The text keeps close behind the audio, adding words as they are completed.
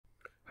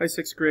Hi,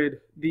 6th grade.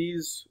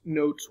 These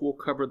notes will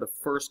cover the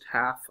first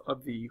half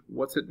of the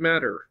What's It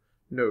Matter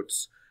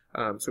notes.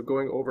 So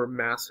going over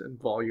mass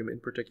and volume in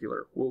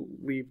particular. We'll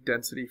leave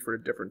density for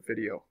a different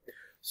video.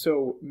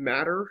 So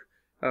matter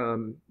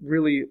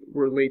really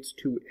relates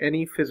to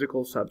any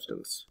physical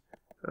substance.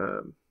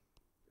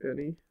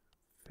 Any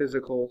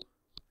physical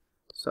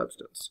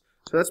substance.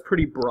 So that's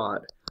pretty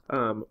broad,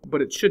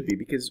 but it should be,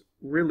 because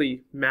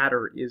really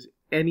matter is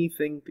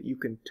anything that you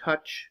can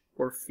touch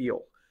or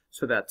feel.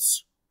 So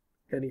that's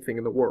anything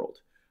in the world.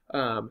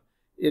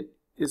 It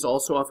is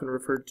also often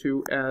referred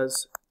to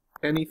as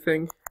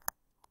anything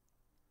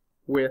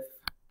with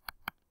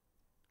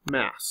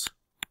mass.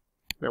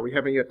 Now, we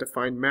haven't yet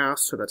defined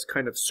mass, so that's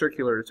kind of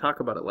circular to talk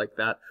about it like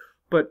that.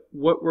 But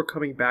what we're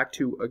coming back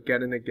to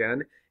again and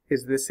again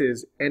is this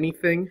is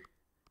anything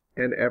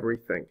and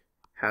everything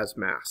has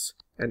mass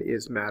and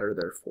is matter,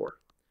 therefore.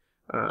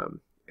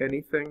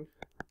 Anything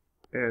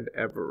and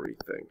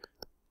everything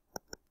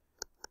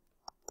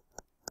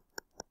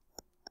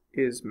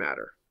is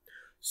matter.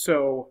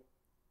 So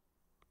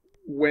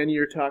when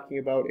you're talking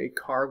about a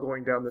car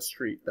going down the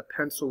street, the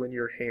pencil in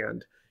your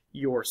hand,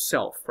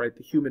 yourself, right,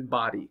 the human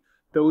body,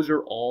 those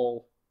are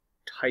all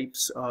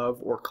types of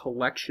or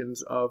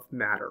collections of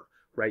matter,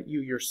 right?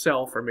 You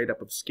yourself are made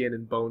up of skin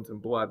and bones and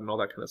blood and all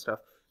that kind of stuff.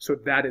 So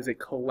that is a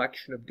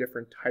collection of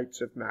different types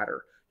of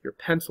matter. Your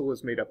pencil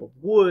is made up of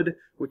wood,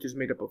 which is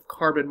made up of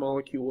carbon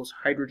molecules,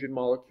 hydrogen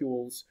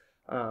molecules,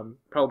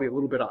 probably a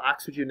little bit of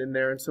oxygen in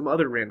there and some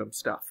other random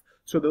stuff.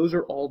 So those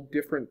are all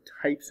different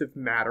types of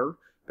matter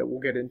that we'll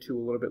get into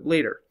a little bit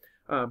later.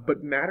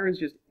 But matter is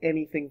just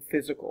anything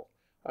physical.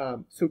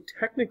 So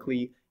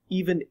technically,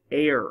 even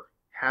air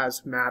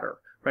has matter,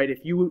 right? If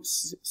you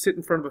sit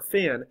in front of a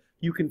fan,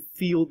 you can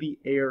feel the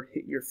air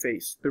hit your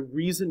face. The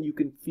reason you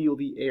can feel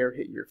the air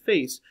hit your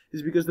face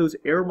is because those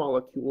air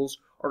molecules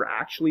are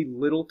actually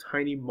little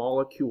tiny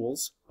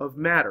molecules of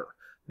matter.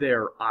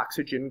 They're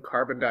oxygen,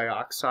 carbon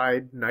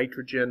dioxide,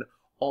 nitrogen,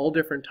 all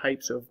different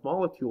types of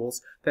molecules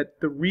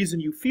that the reason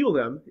you feel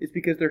them is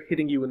because they're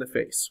hitting you in the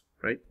face,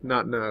 right?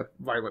 Not in a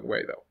violent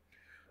way,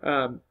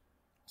 though.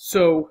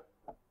 So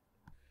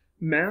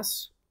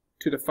mass,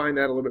 to define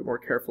that a little bit more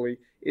carefully,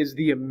 is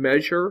the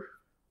measure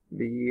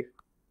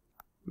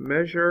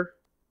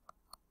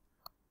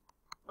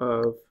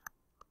of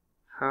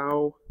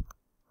how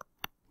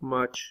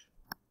much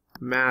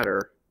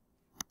matter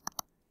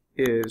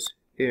is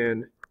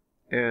in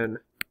an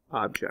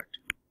object.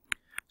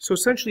 So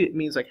essentially it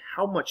means like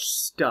how much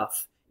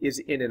stuff is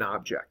in an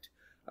object.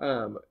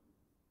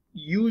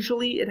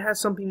 Usually it has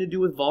something to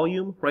do with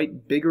volume,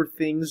 right? Bigger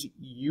things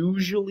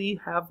usually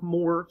have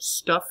more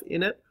stuff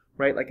in it,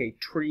 right? Like a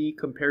tree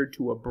compared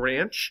to a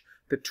branch.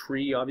 The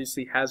tree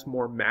obviously has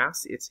more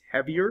mass. It's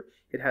heavier.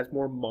 It has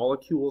more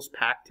molecules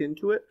packed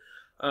into it.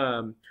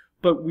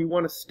 But we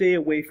want to stay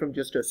away from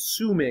just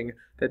assuming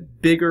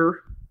that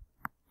bigger,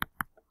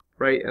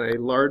 right, and a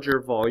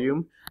larger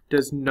volume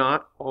does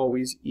not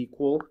always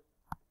equal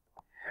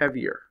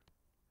heavier,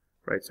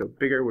 right? So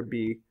bigger would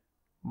be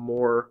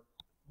more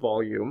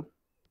volume,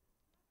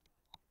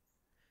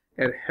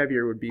 and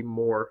heavier would be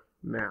more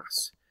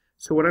mass.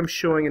 So what I'm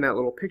showing in that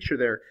little picture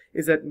there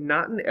is that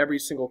not in every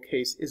single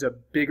case is a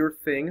bigger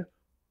thing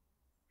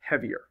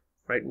heavier,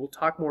 right? We'll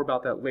talk more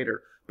about that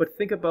later. But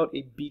think about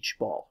a beach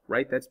ball,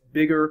 right? That's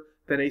bigger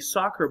than a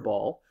soccer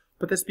ball,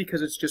 but that's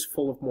because it's just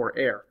full of more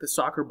air. The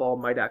soccer ball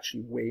might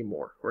actually weigh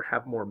more or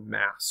have more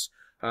mass.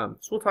 So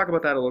we'll talk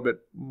about that a little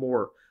bit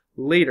more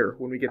later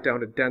when we get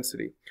down to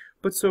density.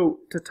 But so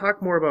to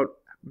talk more about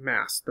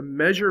mass, the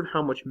measure of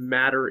how much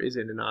matter is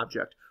in an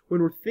object.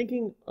 When we're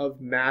thinking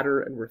of matter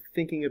and we're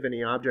thinking of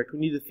any object, we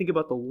need to think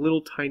about the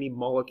little tiny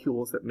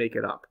molecules that make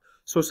it up.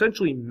 So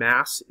essentially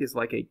mass is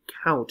like a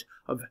count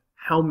of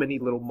how many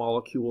little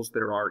molecules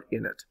there are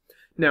in it.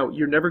 Now,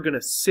 you're never going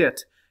to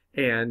sit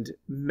and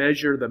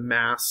measure the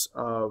mass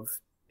of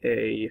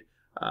a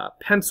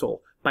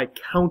pencil by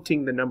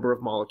counting the number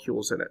of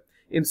molecules in it.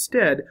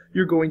 Instead,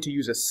 you're going to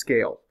use a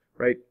scale,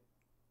 right?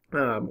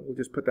 We'll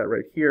just put that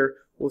right here.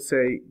 We'll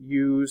say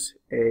use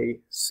a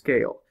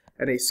scale.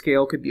 And a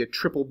scale could be a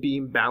triple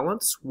beam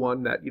balance,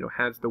 one that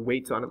has the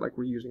weights on it like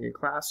we're using in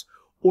class,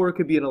 or it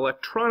could be an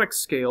electronic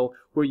scale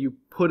where you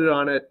put it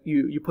on it,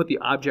 you put the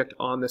object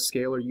on the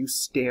scale, or you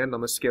stand on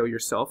the scale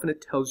yourself, and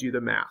it tells you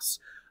the mass.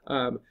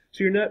 So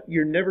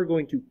you're never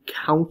going to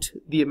count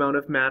the amount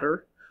of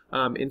matter.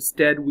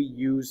 Instead, we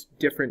use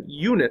different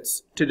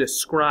units to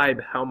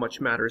describe how much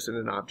matter is in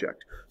an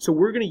object. So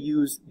we're going to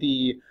use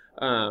the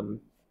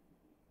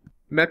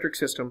metric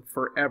system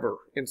forever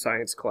in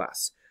science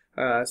class.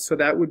 So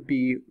that would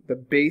be, the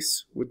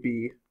base would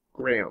be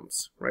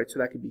grams, right? So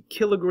that could be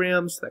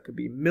kilograms, that could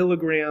be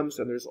milligrams,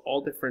 and there's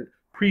all different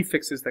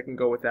prefixes that can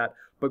go with that.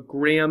 But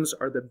grams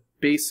are the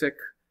basic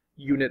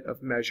unit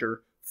of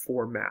measure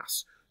for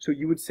mass. So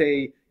you would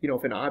say,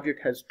 if an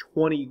object has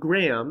 20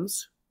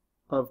 grams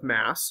of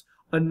mass,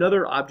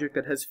 another object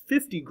that has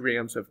 50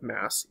 grams of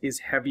mass is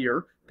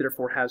heavier,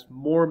 therefore has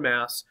more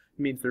mass,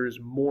 means there is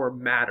more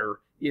matter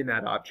in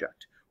that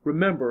object.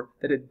 Remember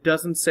that it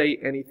doesn't say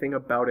anything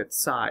about its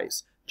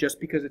size, Just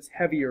because it's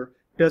heavier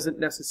doesn't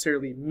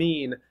necessarily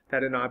mean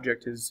that an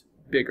object is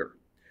bigger.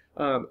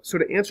 So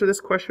to answer this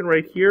question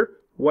right here,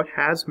 what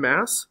has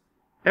mass?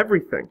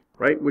 Everything,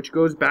 right? Which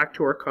goes back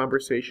to our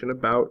conversation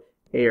about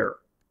air,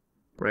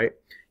 right?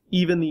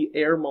 Even the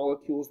air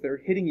molecules that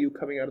are hitting you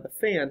coming out of the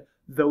fan,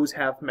 those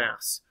have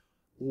mass.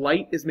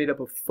 Light is made up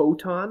of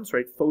photons,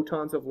 right?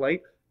 Photons of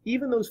light.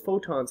 Even those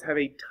photons have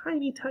a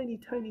tiny, tiny,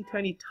 tiny,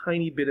 tiny,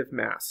 tiny bit of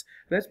mass.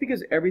 And that's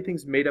because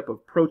everything's made up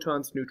of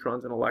protons,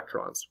 neutrons, and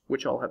electrons,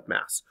 which all have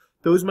mass.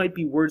 Those might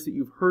be words that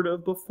you've heard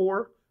of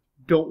before.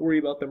 Don't worry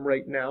about them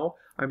right now.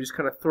 I'm just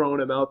kind of throwing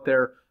them out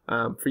there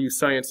for you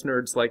science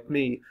nerds like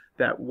me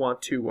that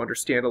want to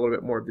understand a little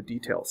bit more of the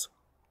details.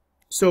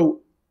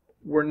 So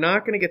we're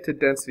not going to get to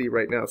density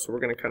right now, so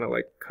we're going to kind of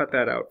like cut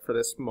that out for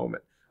this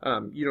moment.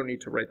 You don't need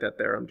to write that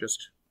there. I'm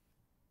just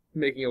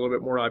making it a little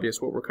bit more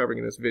obvious what we're covering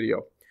in this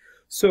video.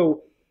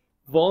 So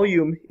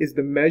volume is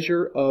the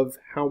measure of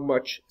how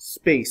much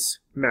space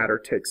matter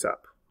takes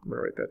up. I'm going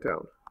to write that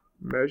down.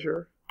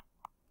 Measure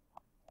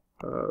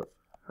of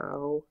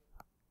how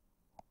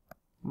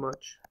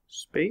much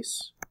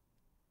space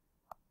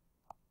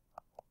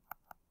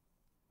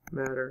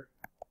matter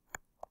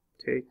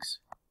takes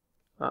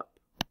up.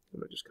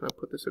 I'm going to just kind of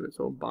put this in its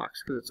own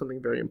box because it's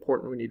something very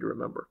important we need to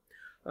remember.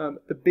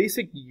 The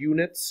basic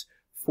units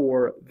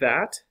for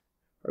that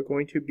are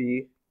going to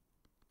be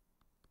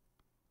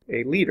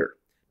a liter.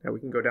 Now we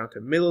can go down to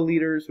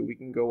milliliters, or we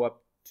can go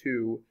up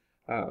to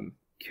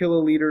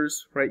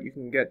kiloliters, right? You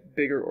can get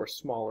bigger or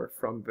smaller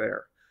from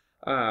there.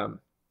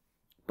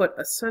 But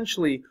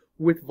essentially,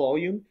 with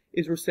volume,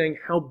 is we're saying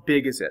how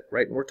big is it,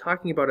 right? And we're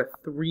talking about a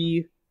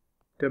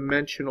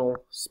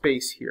three-dimensional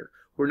space here.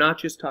 We're not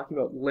just talking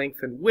about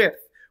length and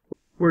width.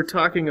 We're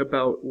talking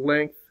about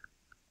length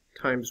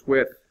times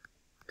width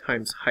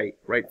times height,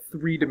 right?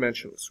 3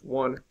 dimensions.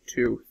 1,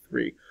 2,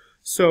 3.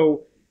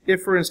 So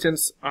if, for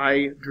instance,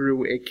 I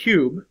drew a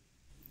cube,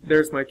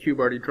 there's my cube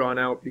already drawn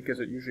out because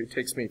it usually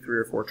takes me 3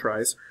 or 4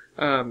 tries.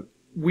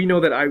 We know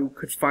that I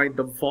could find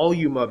the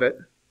volume of it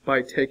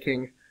by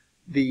taking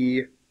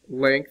the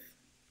length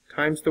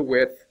times the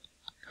width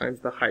times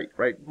the height,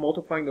 right?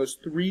 Multiplying those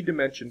 3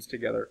 dimensions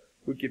together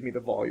would give me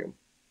the volume.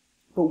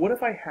 But what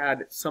if I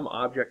had some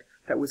object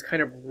that was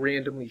kind of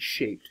randomly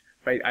shaped,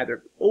 right?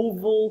 Either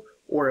oval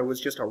or it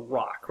was just a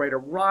rock, right? A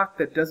rock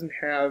that doesn't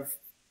have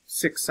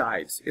 6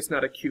 sides. It's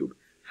not a cube.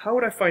 How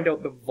would I find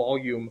out the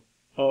volume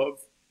of,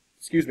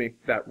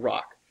 that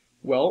rock?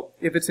 Well,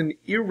 if it's an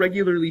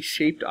irregularly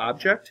shaped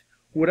object,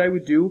 what I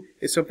would do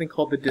is something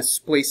called the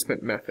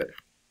displacement method.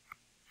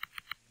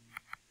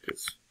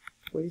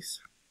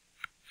 Displacement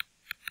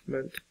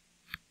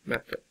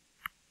method.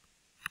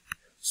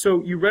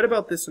 So you read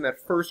about this in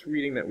that first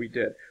reading that we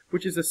did,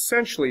 which is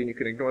essentially, and you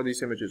can ignore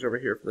these images over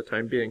here for the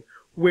time being,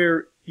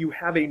 where you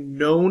have a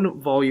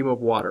known volume of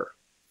water.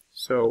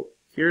 So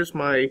here's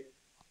my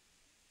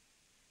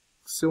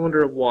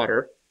cylinder of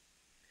water,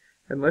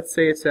 and let's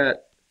say it's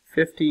at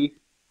 50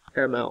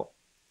 ml.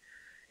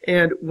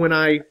 And when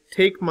I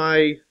take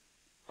my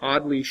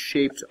oddly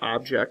shaped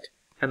object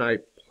and I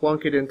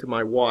plunk it into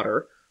my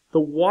water, the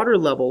water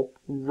level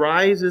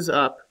rises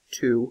up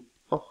to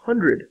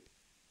 100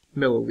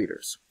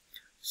 milliliters.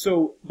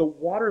 So the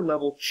water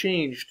level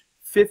changed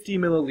 50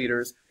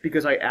 milliliters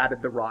because I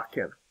added the rock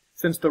in.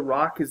 Since the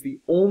rock is the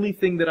only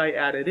thing that I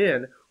added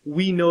in,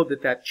 we know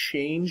that that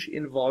change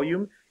in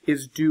volume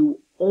is due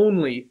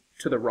only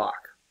to the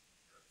rock.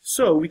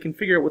 So we can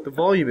figure out what the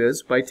volume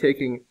is by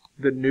taking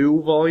the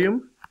new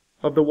volume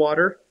of the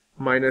water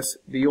minus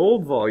the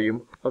old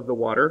volume of the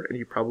water, and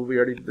you probably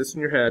already did this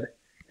in your head,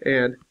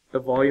 and the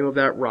volume of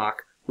that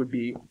rock would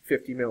be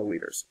 50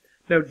 milliliters.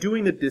 Now,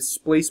 doing the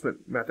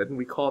displacement method, and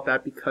we call it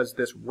that because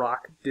this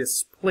rock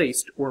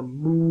displaced or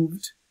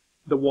moved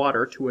the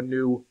water to a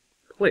new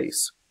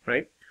place,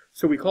 right?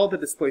 So we call it the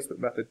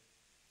displacement method.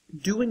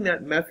 Doing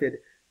that method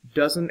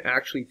doesn't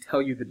actually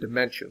tell you the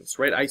dimensions,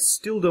 right? I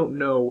still don't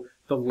know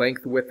the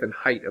length, width, and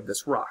height of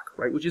this rock,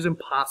 right? Which is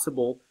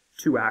impossible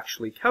to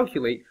actually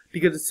calculate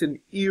because it's an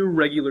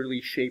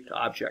irregularly shaped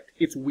object.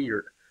 It's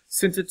weird.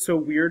 Since it's so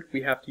weird,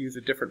 we have to use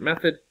a different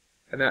method,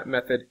 and that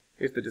method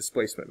is the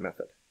displacement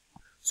method.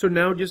 So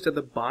now just at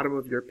the bottom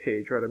of your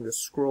page, right, I'm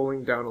just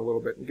scrolling down a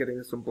little bit and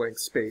getting some blank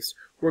space.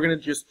 We're going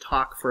to just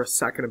talk for a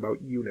second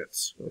about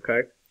units,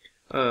 okay?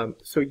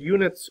 So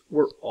units,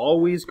 we're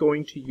always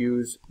going to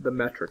use the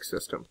metric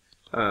system.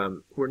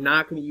 We're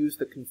not going to use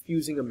the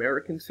confusing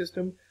American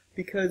system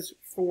because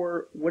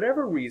for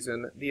whatever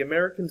reason, the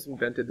Americans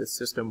invented this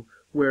system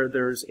where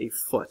there's a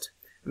foot.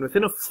 And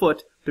within a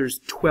foot, there's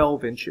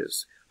 12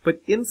 inches.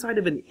 But inside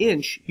of an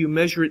inch, you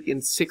measure it in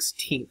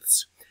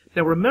 16ths.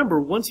 Now remember,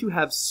 once you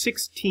have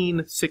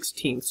 16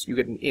 16ths, you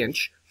get an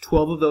inch,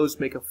 12 of those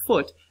make a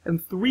foot,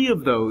 and 3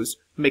 of those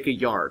make a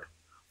yard.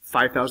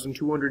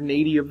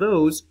 5,280 of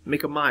those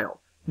make a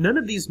mile. None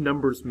of these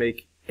numbers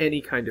make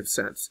any kind of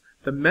sense.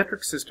 The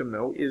metric system,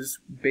 though, is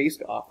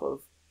based off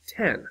of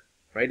 10,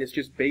 right? It's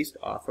just based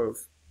off of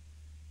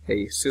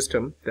a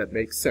system that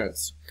makes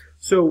sense.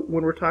 So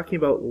when we're talking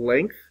about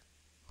length,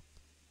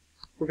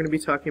 we're going to be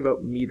talking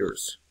about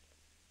meters.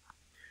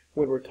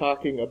 when we're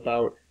talking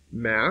about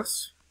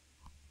mass,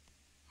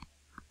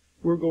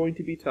 we're going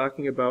to be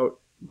talking about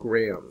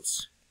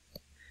grams.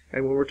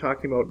 And when we're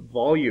talking about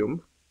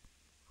volume,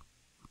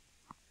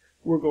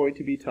 we're going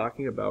to be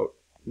talking about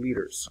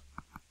liters.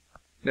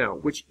 Now,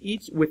 with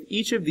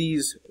each of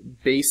these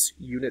base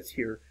units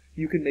here,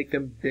 you can make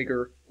them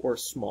bigger or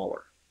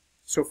smaller.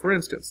 So for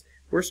instance,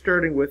 we're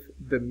starting with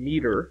the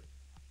meter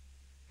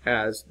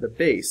as the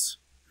base.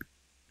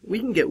 We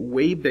can get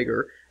way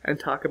bigger and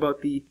talk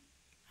about the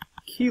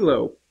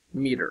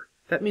kilometer.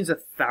 That means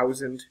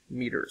 1,000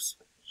 meters.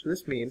 So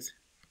this means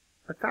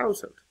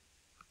 1,000.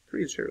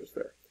 3 zeros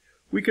there.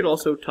 We could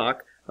also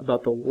talk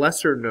about the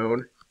lesser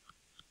known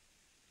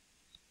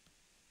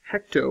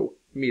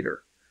hectometer,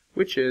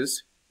 which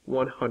is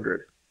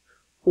 100.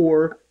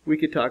 Or we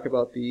could talk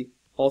about the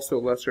also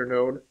lesser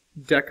known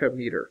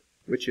decameter,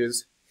 which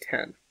is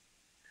 10.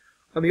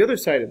 On the other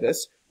side of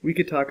this, we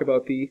could talk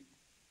about the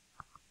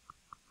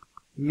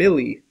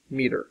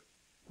millimeter,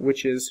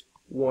 which is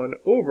 1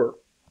 over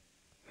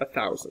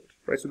 1,000,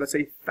 right? So that's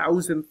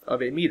 1,000th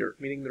of a meter,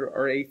 meaning there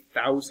are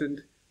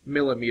 1,000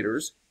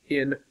 millimeters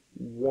in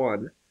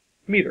 1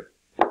 meter.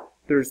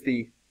 There's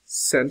the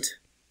centimeter,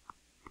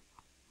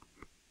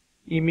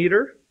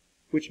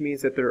 which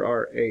means that there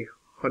are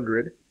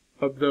 100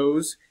 of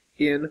those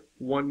in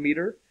 1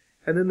 meter.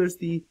 And then there's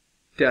the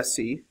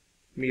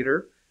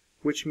decimeter,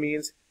 which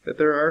means that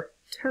there are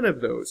 10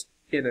 of those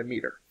in a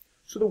meter.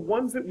 So the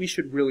ones that we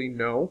should really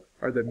know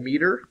are the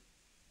meter,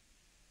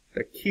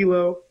 the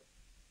kilo,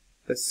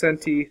 the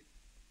centi,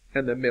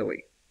 and the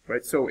milli,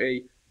 right? So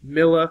a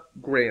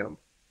milligram,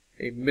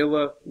 a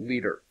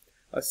milliliter,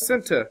 a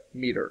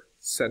centimeter,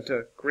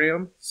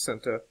 centigram,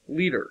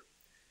 centiliter.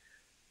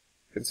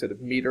 Instead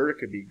of meter, it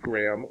could be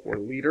gram or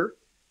liter.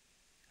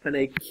 And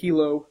a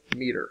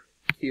kilometer,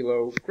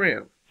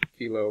 kilogram,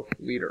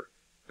 kiloliter.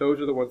 Those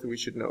are the ones that we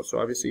should know. So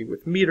obviously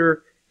with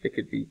meter, it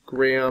could be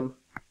gram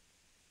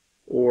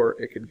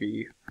or it could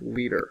be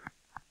liter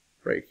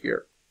right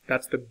here.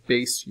 That's the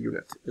base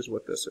unit is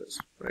what this is,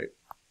 right?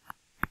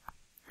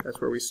 That's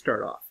where we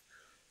start off.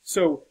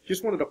 So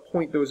just wanted to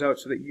point those out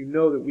so that you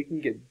know that we can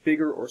get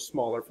bigger or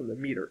smaller from the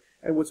meter.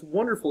 And what's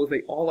wonderful is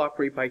they all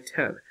operate by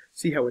 10.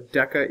 See how a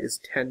deca is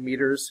 10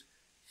 meters?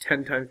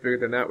 10 times bigger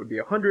than that would be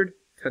 100.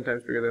 10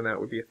 times bigger than that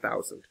would be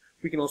 1,000.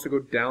 We can also go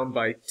down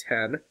by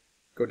 10,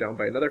 go down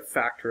by another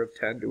factor of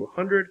 10 to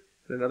 100,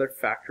 and another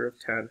factor of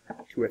 10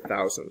 to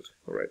 1,000.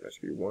 All right, that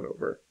should be 1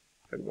 over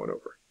and 1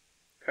 over.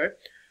 Okay?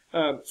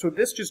 So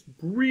this just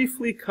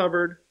briefly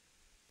covered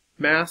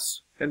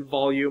mass and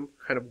volume,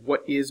 kind of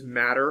what is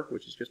matter,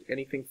 which is just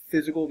anything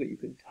physical that you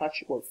can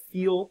touch or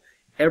feel.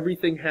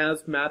 Everything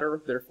has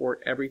matter, therefore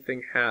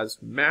everything has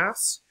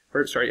mass.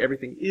 Or sorry,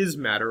 everything is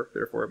matter,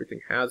 therefore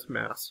everything has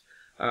mass.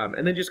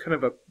 And then just kind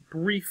of a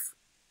brief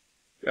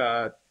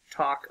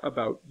talk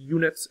about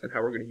units and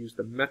how we're going to use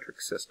the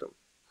metric system.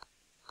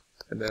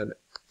 And then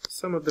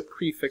some of the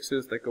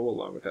prefixes that go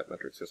along with that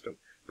metric system.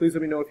 Please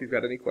let me know if you've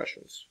got any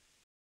questions.